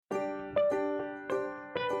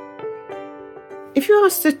If you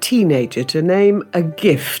asked a teenager to name a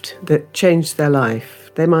gift that changed their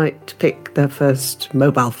life, they might pick their first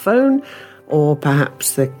mobile phone or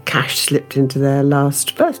perhaps the cash slipped into their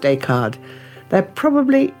last birthday card. They're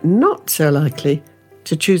probably not so likely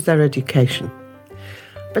to choose their education.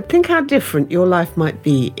 But think how different your life might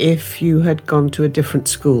be if you had gone to a different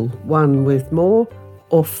school, one with more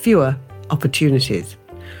or fewer opportunities,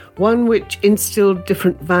 one which instilled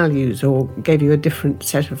different values or gave you a different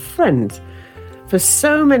set of friends. For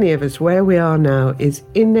so many of us, where we are now is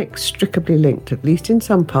inextricably linked, at least in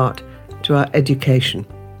some part, to our education.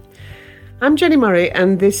 I'm Jenny Murray,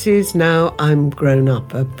 and this is Now I'm Grown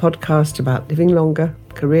Up, a podcast about living longer,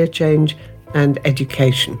 career change, and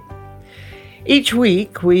education. Each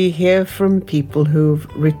week, we hear from people who've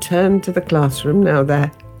returned to the classroom, now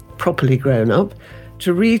they're properly grown up,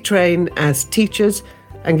 to retrain as teachers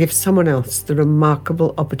and give someone else the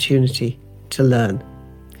remarkable opportunity to learn.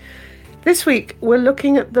 This week, we're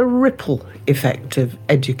looking at the ripple effect of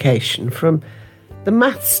education, from the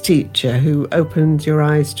maths teacher who opens your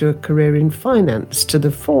eyes to a career in finance, to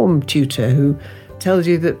the form tutor who tells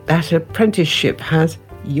you that apprenticeship has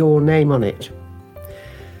your name on it.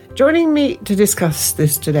 Joining me to discuss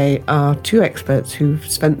this today are two experts who've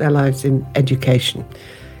spent their lives in education,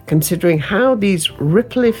 considering how these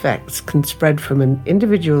ripple effects can spread from an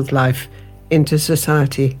individual's life into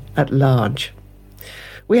society at large.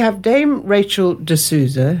 We have Dame Rachel de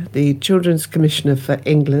Souza, the Children's Commissioner for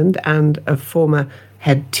England and a former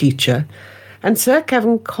head teacher, and Sir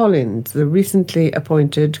Kevin Collins, the recently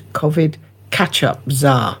appointed COVID Catch-Up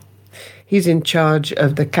Czar. He's in charge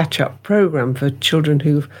of the Catch-Up programme for children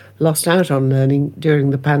who've lost out on learning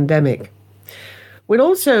during the pandemic. We'll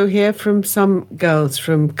also hear from some girls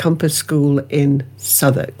from Compass School in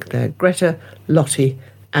Southwark. They're Greta, Lottie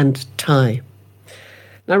and Ty.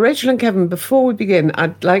 Now, Rachel and Kevin, before we begin,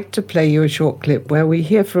 I'd like to play you a short clip where we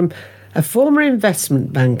hear from a former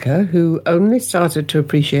investment banker who only started to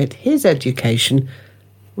appreciate his education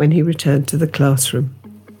when he returned to the classroom.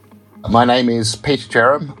 My name is Peter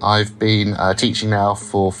Jerram. I've been teaching now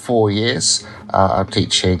for 4 years. I'm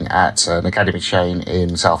teaching at an academy chain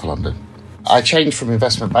in South London. I changed from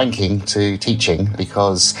investment banking to teaching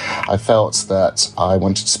because I felt that I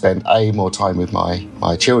wanted to spend A, more time with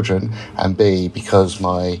my children, and B, because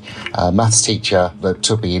my maths teacher that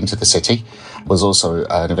took me into the city was also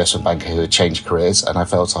an investment banker who had changed careers, and I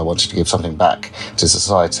felt I wanted to give something back to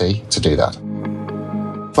society to do that.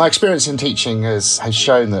 My experience in teaching has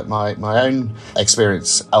shown that my own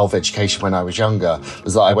experience of education when I was younger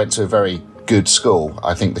was that I went to a very good school.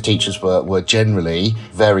 I think the teachers were generally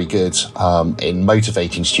very good in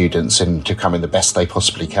motivating students and to come in the best they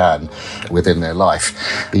possibly can within their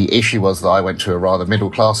life. The issue was that I went to a rather middle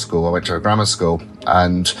class school. I went to a grammar school,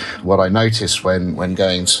 and what I noticed when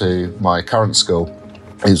going to my current school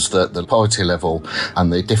is that the poverty level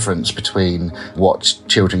and the difference between what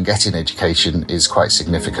children get in education is quite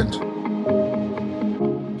significant.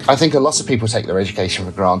 I think a lot of people take their education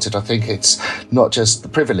for granted. I think it's not just the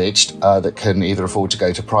privileged that can either afford to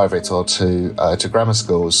go to private or to grammar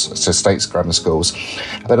schools, to state grammar schools,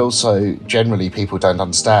 but also generally people don't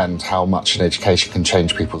understand how much an education can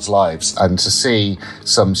change people's lives. And to see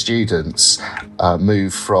some students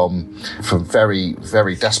move from very,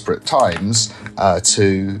 very desperate times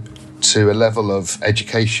to a level of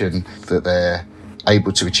education that they're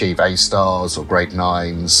able to achieve A stars or grade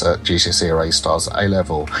 9s at GCSE or A stars at A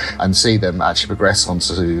level, and see them actually progress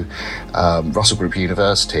onto Russell Group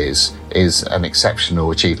universities is an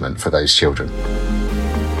exceptional achievement for those children.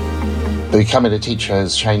 Becoming a teacher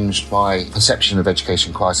has changed my perception of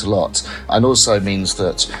education quite a lot, and also means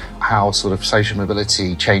that how sort of social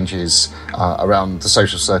mobility changes around the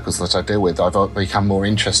social circles that I deal with. I've become more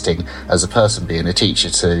interesting as a person being a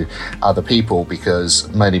teacher to other people, because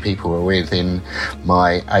many people are within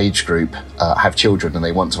my age group have children and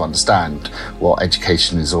they want to understand what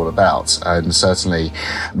education is all about. And certainly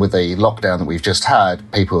with the lockdown that we've just had,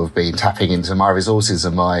 people have been tapping into my resources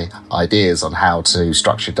and my ideas on how to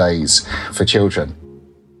structure days for children.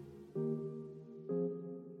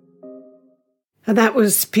 And that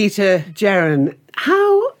was Peter Jerram.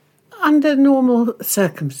 How, under normal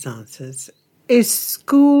circumstances, is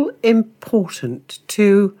school important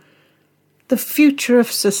to the future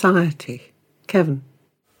of society? Kevin?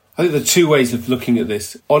 I think there are two ways of looking at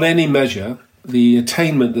this. On any measure, the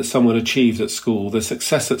attainment that someone achieves at school, the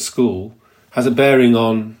success at school, has a bearing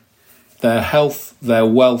on their health, their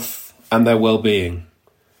wealth, and their well-being.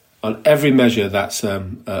 On every measure, that's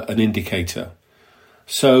an indicator.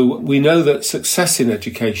 So we know that success in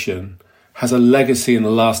education has a legacy and a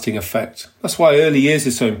lasting effect. That's why early years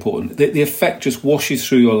is so important. The effect just washes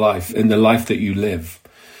through your life in the life that you live.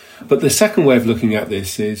 But the second way of looking at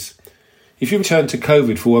this is, if you return to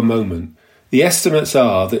COVID for one moment, the estimates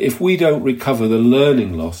are that if we don't recover the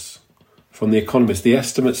learning loss from the economists, the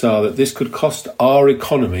estimates are that this could cost our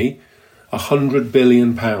economy £100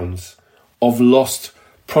 billion of lost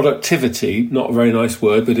productivity, not a very nice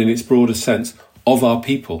word, but in its broader sense, of our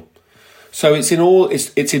people. So it's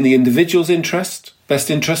in the individual's best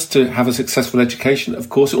interest to have a successful education. Of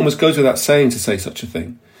course, it almost goes without saying to say such a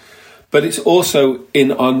thing. But it's also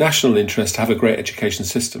in our national interest to have a great education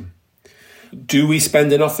system. Do we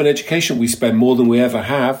spend enough on education? We spend more than we ever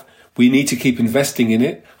have. We need to keep investing in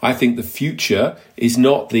it. I think the future is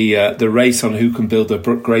not the race on who can build the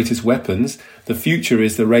greatest weapons. The future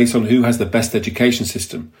is the race on who has the best education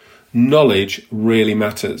system. Knowledge really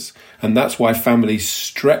matters. And that's why families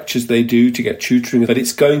stretch as they do to get tutoring. But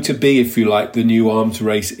it's going to be, if you like, the new arms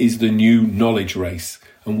race is the new knowledge race.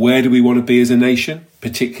 And where do we want to be as a nation,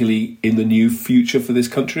 particularly in the new future for this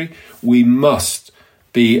country? We must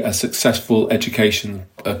be a successful education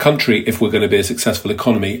country if we're going to be a successful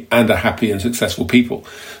economy and a happy and successful people.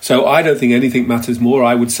 So I don't think anything matters more.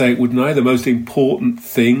 I would say it would neither. The most important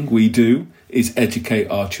thing we do is educate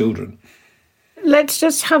our children. Let's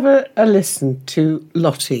just have a listen to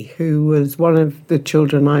Lottie, who was one of the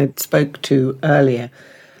children I spoke to earlier.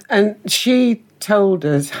 And she told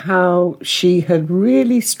us how she had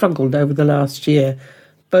really struggled over the last year,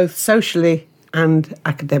 both socially and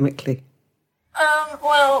academically.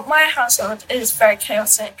 Well, my household is very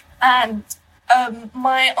chaotic, and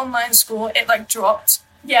my online school, it dropped.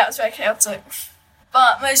 Yeah, it was very chaotic.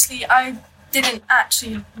 But mostly I didn't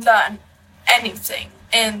actually learn anything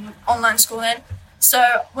in online schooling. So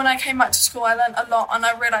when I came back to school, I learned a lot, and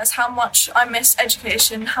I realised how much I miss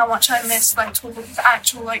education, how much I miss talking with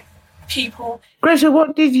actual people. Greta,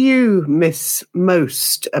 what did you miss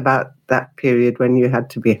most about that period when you had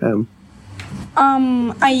to be home?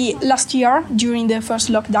 Last year, during the first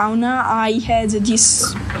lockdown, I had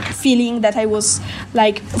this feeling that I was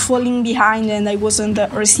falling behind, and I wasn't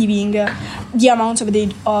receiving the amount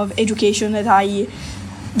of education that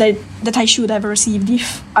I should have received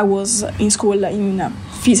if I was in school, in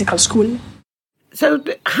physical school. So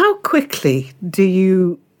how quickly do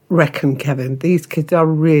you reckon, Kevin, these kids are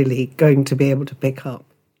really going to be able to pick up?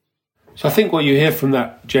 So I think what you hear from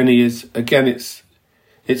that, Jenny, is, again, it's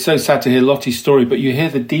so sad to hear Lottie's story, but you hear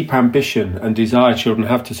the deep ambition and desire children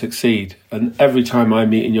have to succeed. And every time I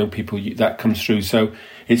meet in young people, that comes through. So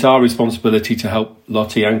it's our responsibility to help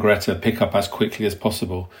Lottie and Greta pick up as quickly as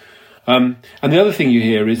possible. And the other thing you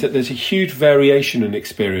hear is that there's a huge variation in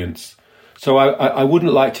experience. So I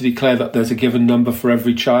wouldn't like to declare that there's a given number for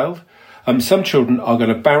every child. Some children are going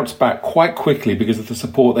to bounce back quite quickly because of the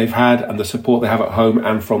support they've had and the support they have at home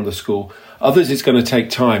and from the school. Others, it's going to take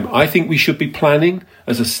time. I think we should be planning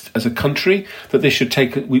as a country that this should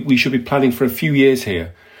we should be planning for a few years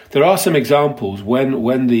here. There are some examples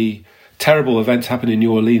when the terrible events happened in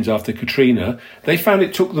New Orleans after Katrina, they found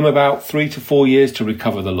it took them about 3 to 4 years to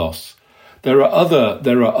recover the loss. There are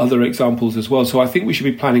other examples as well. So I think we should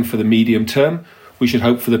be planning for the medium term. We should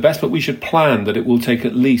hope for the best, but we should plan that it will take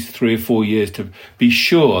at least 3 or 4 years to be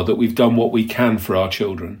sure that we've done what we can for our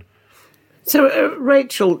children. So,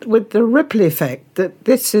 Rachel, with the ripple effect that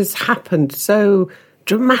this has happened so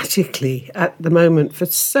dramatically at the moment for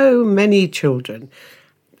so many children,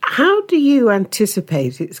 how do you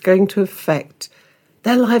anticipate it's going to affect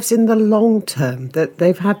their lives in the long term, that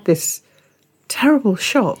they've had this terrible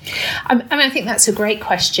shock? I think that's a great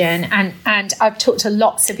question, and I've talked to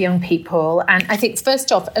lots of young people, and I think first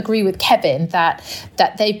off agree with Kevin that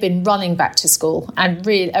they've been running back to school and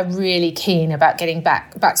are really keen about getting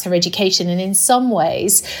back to their education. And in some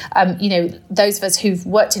ways, those of us who've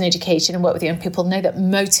worked in education and worked with young people know that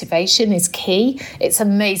motivation is key. It's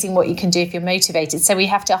amazing what you can do if you're motivated. So we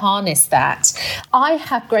have to harness that. I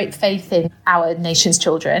have great faith in our nation's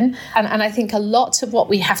children, and I think a lot of what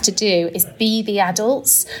we have to do is be the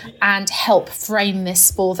adults and help frame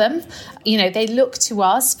this for them. They look to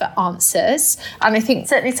us for answers. And I think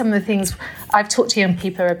certainly some of the things I've talked to young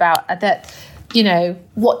people about are that,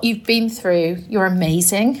 what you've been through, you're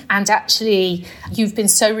amazing. And actually, you've been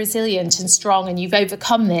so resilient and strong, and you've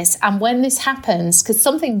overcome this. And when this happens, because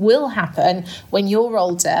something will happen when you're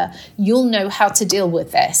older, you'll know how to deal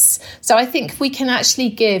with this. So I think we can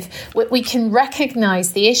actually we can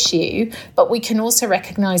recognise the issue, but we can also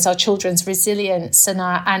recognise our children's resilience and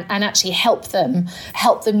actually help them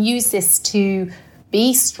use this to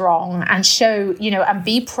be strong and show, and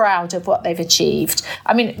be proud of what they've achieved.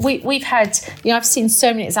 I mean, we've had, I've seen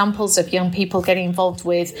so many examples of young people getting involved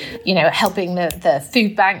with, helping the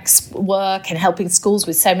food banks work and helping schools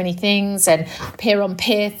with so many things and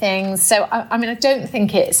peer-on-peer things. So, I mean, I don't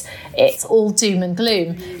think it's all doom and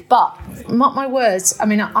gloom. But mark my words, I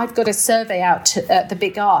mean, I've got a survey out to the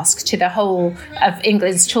Big Ask to the whole of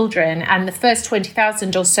England's children, and the first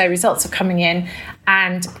 20,000 or so results are coming in,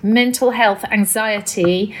 and mental health,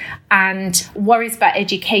 anxiety and worries about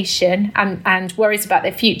education and worries about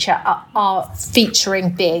their future are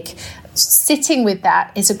featuring big. Sitting with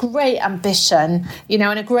that is a great ambition,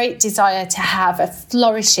 and a great desire to have a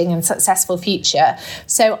flourishing and successful future.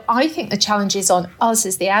 So I think the challenge is on us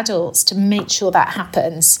as the adults to make sure that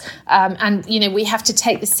happens. And we have to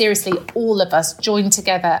take this seriously, all of us, join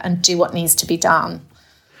together and do what needs to be done.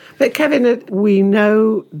 But Kevin, we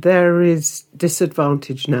know there is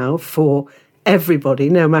disadvantage now for everybody,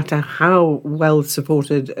 no matter how well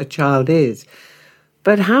supported a child is.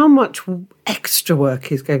 But how much extra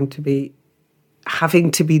work is going to be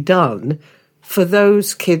having to be done for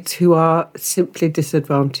those kids who are simply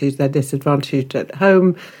disadvantaged? They're disadvantaged at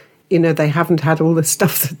home. They haven't had all the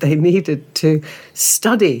stuff that they needed to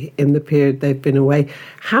study in the period they've been away.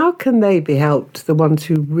 How can they be helped, the ones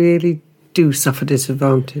who really do suffer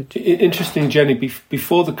disadvantage? Interesting, Jenny,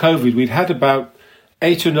 before the COVID, we'd had about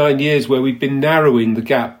 8 or 9 years where we'd been narrowing the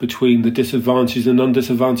gap between the disadvantaged and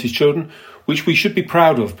undisadvantaged children, which we should be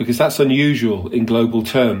proud of because that's unusual in global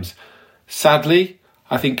terms. Sadly,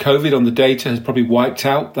 I think COVID on the data has probably wiped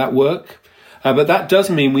out that work. But that does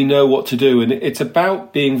mean we know what to do. And it's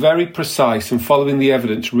about being very precise and following the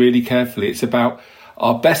evidence really carefully. It's about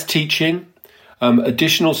our best teaching,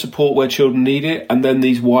 additional support where children need it, and then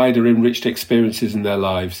these wider enriched experiences in their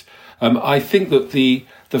lives. I think that the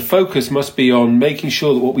focus must be on making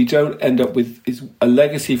sure that what we don't end up with is a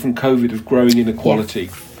legacy from COVID of growing inequality.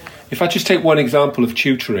 Yeah. If I just take one example of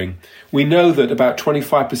tutoring, we know that about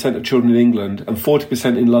 25% of children in England and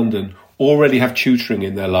 40% in London already have tutoring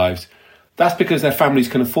in their lives. That's because their families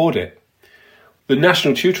can afford it. The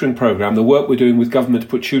National Tutoring Programme, the work we're doing with government to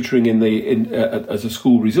put tutoring as a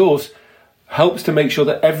school resource, helps to make sure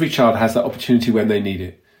that every child has that opportunity when they need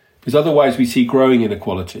it. Because otherwise we see growing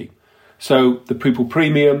inequality. So the pupil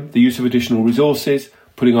premium, the use of additional resources,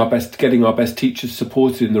 getting our best teachers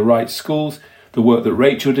supported in the right schools, the work that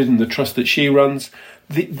Rachel did and the trust that she runs.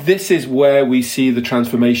 This is where we see the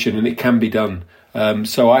transformation, and it can be done.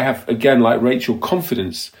 So I have, again, like Rachel,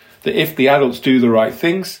 confidence that if the adults do the right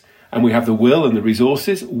things and we have the will and the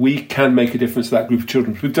resources, we can make a difference to that group of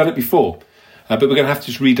children. We've done it before, but we're going to have to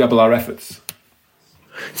just redouble our efforts.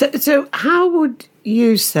 So how would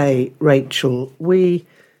you say, Rachel, we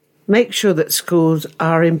make sure that schools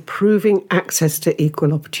are improving access to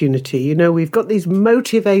equal opportunity? We've got these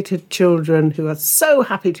motivated children who are so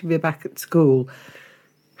happy to be back at school.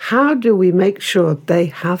 How do we make sure they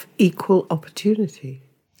have equal opportunity?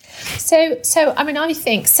 So I mean, I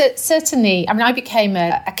think certainly. I mean, I became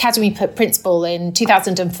an academy principal in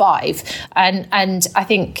 2005, and I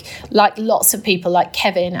think, like lots of people, like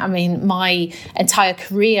Kevin, I mean, my entire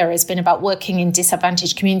career has been about working in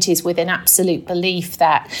disadvantaged communities with an absolute belief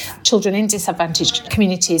that children in disadvantaged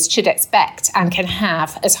communities should expect and can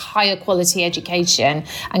have as high a quality education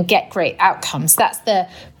and get great outcomes. That's the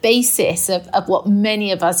basis of what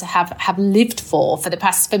many of us have lived for the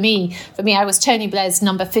past. For me, I was Tony Blair's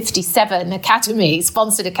number 57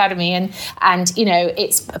 sponsored academy, and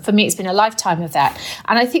it's been a lifetime of that.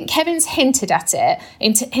 And I think Kevin's hinted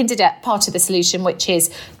at part of the solution, which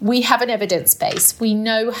is we have an evidence base. We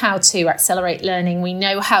know how to accelerate learning. We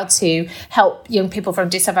know how to help young people from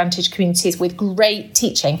disadvantaged communities with great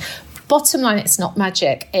teaching. Bottom line, it's not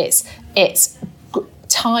magic. It's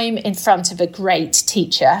time in front of a great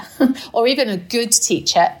teacher or even a good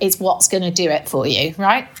teacher is what's going to do it for you,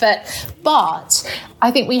 right? But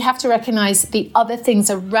I think we have to recognise the other things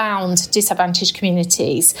around disadvantaged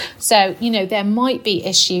communities. So, there might be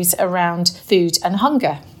issues around food and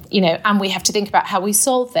hunger. And we have to think about how we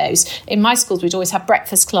solve those. In my schools, we'd always have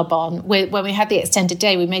breakfast club on. When we had the extended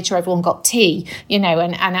day, we made sure everyone got tea, and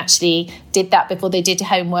actually did that before they did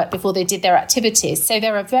homework, before they did their activities. So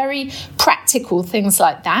there are very practical things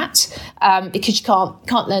like that, because you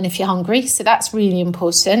can't learn if you're hungry. So that's really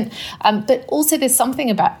important. But also there's something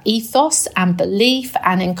about ethos and belief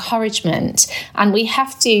and encouragement. And we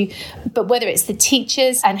have to, but whether it's the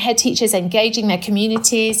teachers and head teachers engaging their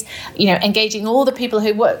communities, engaging all the people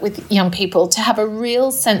who work with young people to have a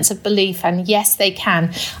real sense of belief, and yes, they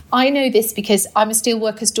can. I know this because I'm a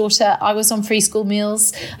steelworker's daughter. I was on free school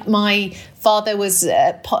meals. My father was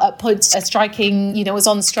striking, was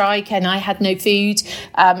on strike, and I had no food.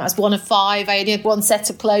 I was one of 5. I only had one set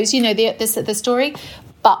of clothes. The story.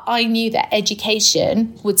 But I knew that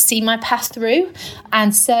education would see my path through.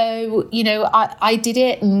 And so, I did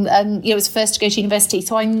it and was first to go to university.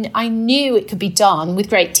 So I knew it could be done with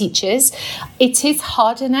great teachers. It is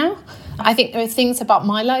harder now. I think there are things about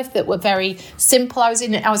my life that were very simple. I was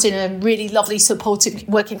in a really lovely, supportive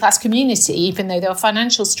working class community, even though there were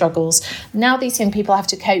financial struggles. Now these young people have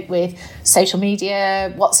to cope with social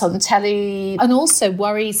media, what's on telly, and also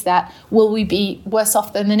worries that will we be worse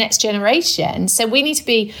off than the next generation? So we need to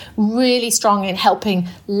be really strong in helping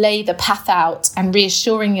lay the path out and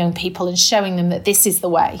reassuring young people and showing them that this is the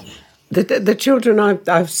way. The children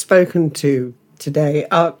I've spoken to today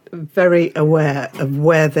are very aware of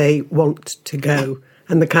where they want to go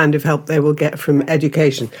and the kind of help they will get from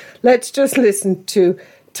education. Let's just listen to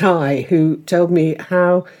Ty, who told me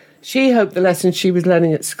how she hoped the lessons she was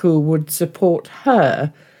learning at school would support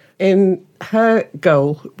her in her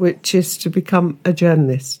goal, which is to become a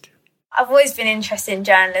journalist. I've always been interested in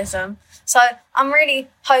journalism, so I'm really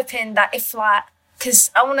hoping that because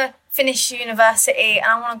I want to finish university and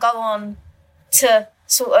I want to go on to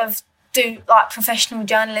sort of do professional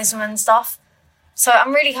journalism and stuff. So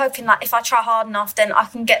I'm really hoping that if I try hard enough, then I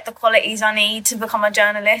can get the qualities I need to become a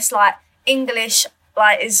journalist. English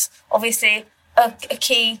is obviously a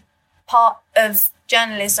key part of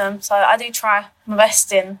journalism. So I do try my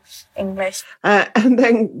best in English. And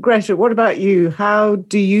then Greta, what about you? How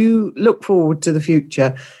do you look forward to the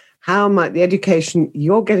future? How might the education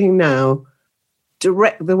you're getting now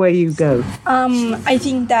direct the way you go? I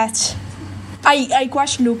think that I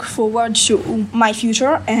quite look forward to my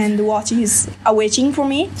future and what is awaiting for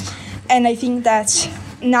me. And I think that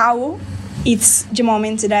now it's the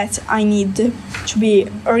moment that I need to be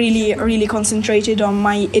really, really concentrated on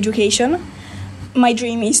my education. My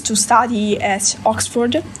dream is to study at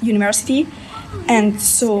Oxford University. And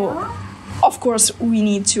so, of course, I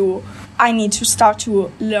need to start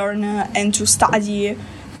to learn and to study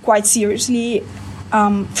quite seriously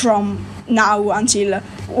from now until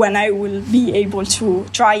when I will be able to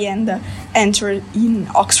try and enter in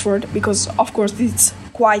Oxford, because of course it's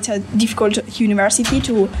quite a difficult university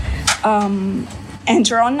to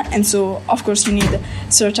enter on, and so of course you need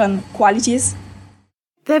certain qualities.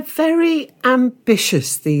 They're very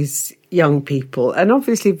ambitious, these young people, and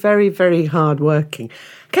obviously very, very hard-working.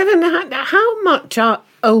 Kevin, how much are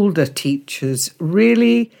older teachers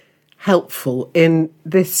really helpful in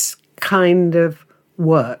this kind of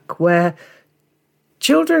work where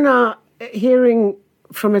children are hearing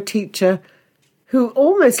from a teacher who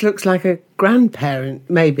almost looks like a grandparent,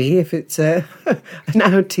 maybe, if it's an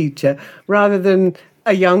now teacher, rather than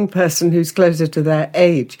a young person who's closer to their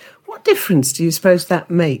age? What difference do you suppose that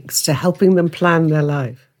makes to helping them plan their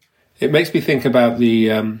life? It makes me think about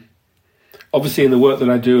obviously in the work that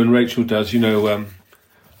I do and Rachel does,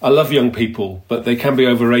 I love young people, but they can be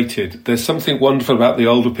overrated. There's something wonderful about the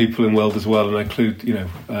older people in the world as well, and I include,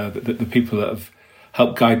 the people that have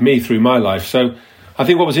helped guide me through my life. So I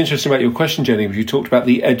think what was interesting about your question, Jenny, was you talked about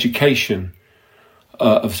the education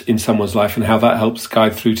in someone's life and how that helps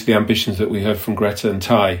guide through to the ambitions that we heard from Greta and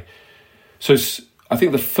Ty. So I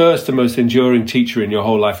think the first and most enduring teacher in your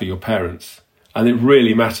whole life are your parents, and it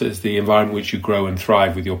really matters the environment in which you grow and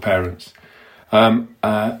thrive with your parents.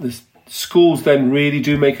 Schools then really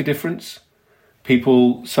do make a difference.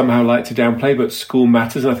 People somehow like to downplay, but school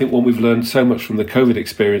matters. And I think what we've learned so much from the COVID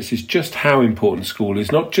experience is just how important school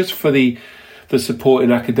is, not just for the support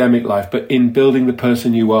in academic life, but in building the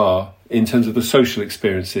person you are in terms of the social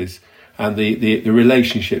experiences and the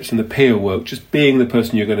relationships and the peer work, just being the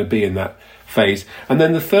person you're going to be in that phase. And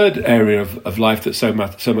then the third area of life that so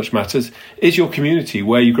much matters is your community,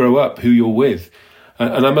 where you grow up, who you're with.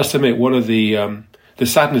 And I must admit, one of the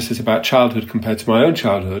sadnesses about childhood compared to my own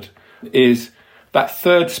childhood is that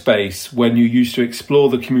third space when you used to explore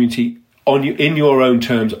the community in your own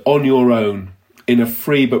terms, on your own, in a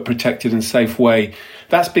free but protected and safe way.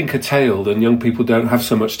 That's been curtailed, and young people don't have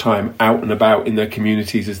so much time out and about in their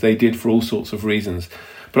communities as they did for all sorts of reasons.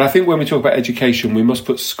 But I think when we talk about education, we must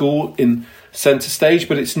put school in centre stage,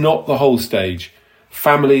 but it's not the whole stage.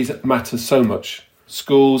 Families matter so much.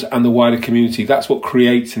 Schools and the wider community, that's what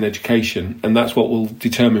creates an education, and that's what will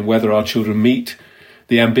determine whether our children meet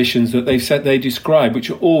the ambitions that they've said they describe, which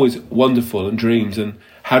are always wonderful and dreams, and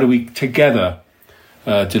how do we together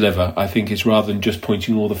deliver, I think, is rather than just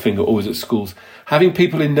pointing all the finger always at schools. Having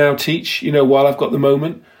people in Now Teach, while I've got the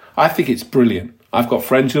moment, I think it's brilliant. I've got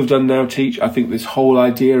friends who have done Now Teach. I think this whole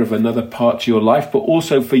idea of another part to your life, but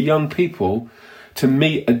also for young people to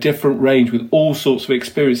meet a different range with all sorts of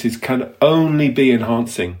experiences can only be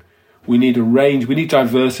enhancing. We need a range, we need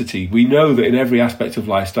diversity. We know that in every aspect of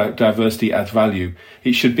life, diversity adds value.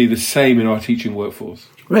 It should be the same in our teaching workforce.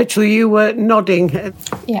 Rachel, you were nodding.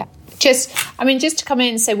 Yeah. Just to come in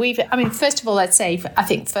and say first of all, I'd say, I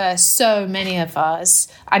think for so many of us,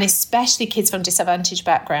 and especially kids from disadvantaged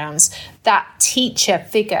backgrounds, that teacher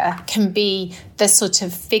figure can be the sort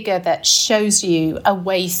of figure that shows you a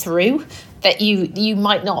way through that you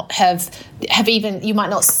might not have even, you might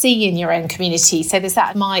not see in your own community. So there's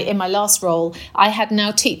that. In my last role, I had now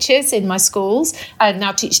teachers in my schools,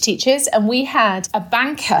 now teach teachers, and we had a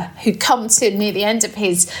banker who'd come to near the end of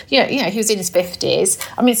his, he was in his 50s.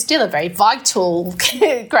 I mean, still a very vital,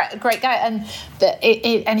 great guy,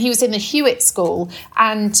 and he was in the Hewitt School,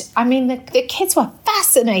 and I mean, the kids were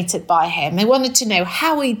fascinated by him. They wanted to know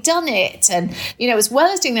how he'd done it, and as well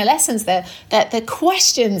as doing their lessons, the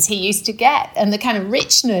questions he used to get and the kind of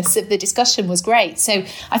richness of the discussion was great. So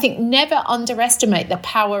I think never underestimate the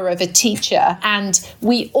power of a teacher. And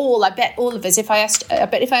I bet all of us, if I asked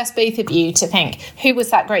both of you to think who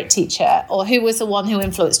was that great teacher or who was the one who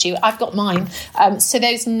influenced you, I've got mine. So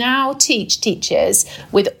those now teachers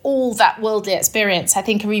with all that worldly experience, I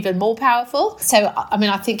think, are even more powerful. So I mean,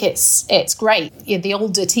 I think it's great. The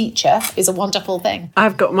older teacher is a wonderful thing.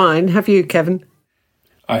 I've got mine. Have you, Kevin?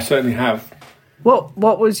 I certainly have.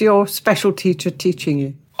 What was your special teacher teaching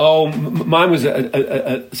you? Oh, mine was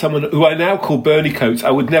someone who I now call Bernie Coates. I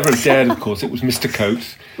would never have dared, of course. It was Mr.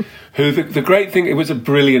 Coates, who the great thing, it was a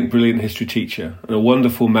brilliant history teacher and a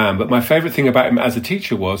wonderful man. But my favourite thing about him as a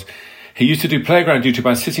teacher was he used to do playground duty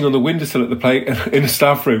by sitting on the windowsill at in the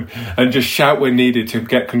staff room and just shout when needed to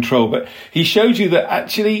get control. But he showed you that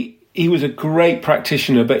actually he was a great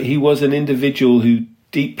practitioner, but he was an individual who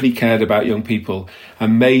deeply cared about young people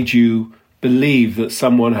and made you believe that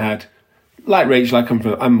someone had, like Rachel,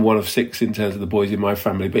 I'm one of 6 in terms of the boys in my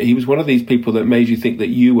family, but he was one of these people that made you think that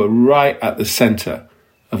you were right at the centre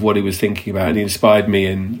of what he was thinking about, and he inspired me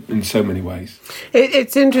in so many ways.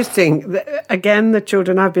 It's interesting. Again, the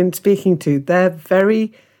children I've been speaking to, they're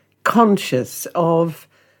very conscious of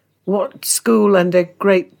what school and a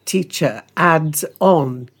great teacher adds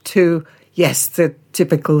on to, yes, the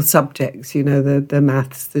typical subjects, the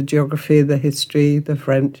maths, the geography, the history, the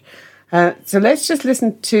French. So let's just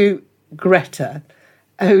listen to Greta,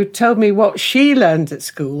 who told me what she learned at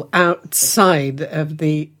school outside of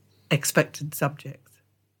the expected subjects.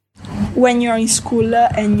 When you're in school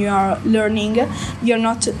and you're learning, you're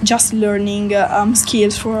not just learning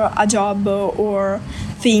skills for a job or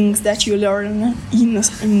things that you learn in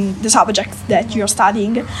the subjects that you're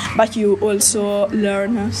studying, but you also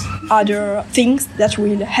learn other things that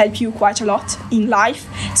will help you quite a lot in life,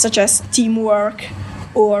 such as teamwork,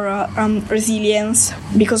 or resilience,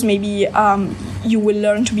 because maybe you will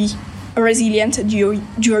learn to be resilient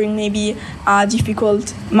during maybe a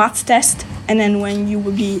difficult math test, and then when you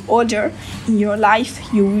will be older in your life,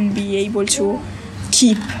 you will be able to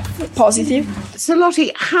keep positive. So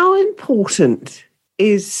Lottie, how important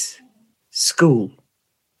is school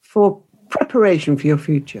for preparation for your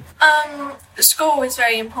future? School is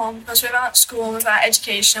very important, because without school and without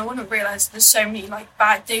education, I wouldn't realise there's so many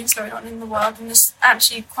bad things going on in the world, and there's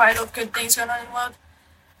actually quite a lot of good things going on in the world.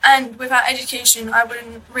 And without education, I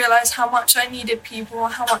wouldn't realise how much I needed people,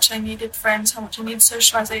 how much I needed friends, how much I needed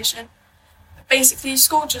socialisation. Basically,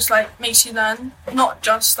 school just makes you learn, not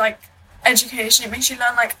just education. It makes you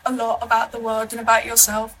learn a lot about the world and about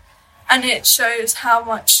yourself, and it shows how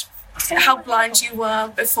blind you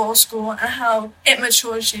were before school and how it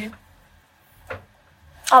matures you.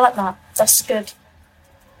 I like that. That's good.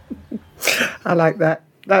 I like that.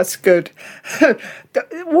 That's good.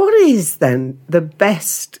 What is then the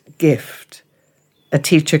best gift a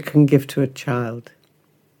teacher can give to a child?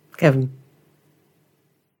 Kevin?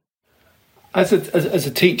 As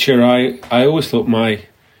a teacher, I always thought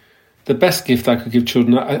the best gift I could give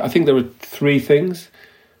children, I think there were 3 things.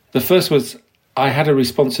 The first was I had a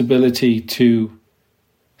responsibility to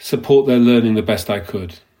support their learning the best I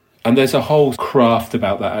could. And there's a whole craft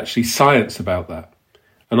about that, actually, science about that.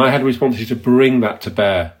 And I had a responsibility to bring that to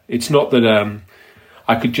bear. It's not that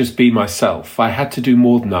I could just be myself. I had to do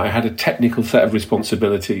more than that. I had a technical set of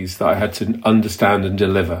responsibilities that I had to understand and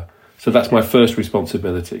deliver. So that's my first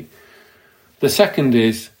responsibility. The second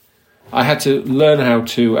is I had to learn how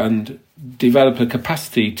to and develop a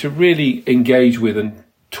capacity to really engage with and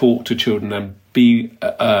talk to children and be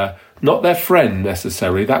not their friend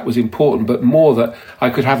necessarily, that was important, but more that I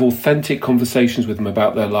could have authentic conversations with them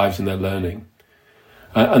about their lives and their learning.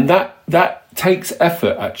 And that takes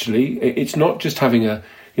effort, actually. It's not just having a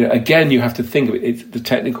Again, you have to think of it. It's the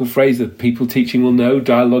technical phrase that people teaching will know,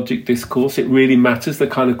 dialogic discourse. It really matters, the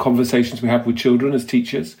kind of conversations we have with children as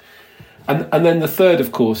teachers. And then the third,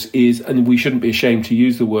 of course, is, and we shouldn't be ashamed to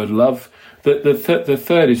use the word love, the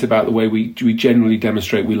third is about the way we generally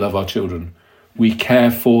demonstrate we love our children. We care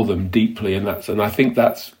for them deeply, and I think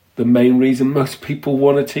that's the main reason most people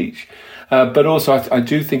want to teach. But also, I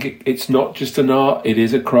do think it's not just an art, it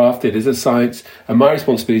is a craft, it is a science, and my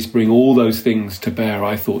responsibility is to bring all those things to bear,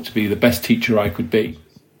 I thought, to be the best teacher I could be.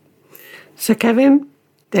 So Kevin,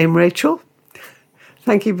 Dame Rachel,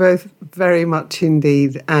 thank you both very much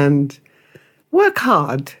indeed, and work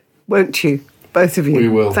hard, won't you, both of you? We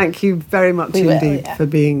will. Thank you very much indeed for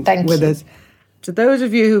being with us. To those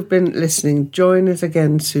of you who've been listening, join us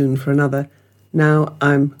again soon for another Now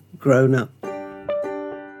I'm Grown Up.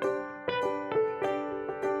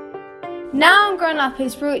 Now I'm Grown Up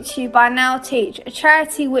is brought to you by Now Teach, a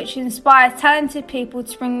charity which inspires talented people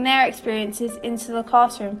to bring their experiences into the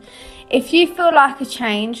classroom. If you feel like a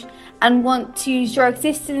change and want to use your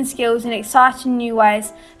existing skills in exciting new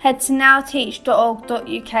ways, head to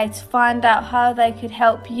nowteach.org.uk to find out how they could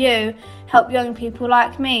help you help young people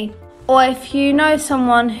like me. Or if you know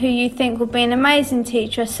someone who you think would be an amazing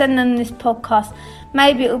teacher, send them this podcast.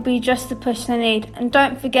 Maybe it will be just the push they need. And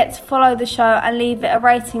don't forget to follow the show and leave it a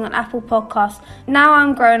rating on Apple Podcasts. Now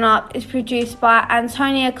I'm Grown Up is produced by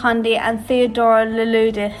Antonia Cundy and Theodora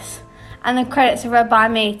Leludis. And the credits are read by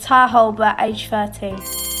me, Ty Holbert, age 13.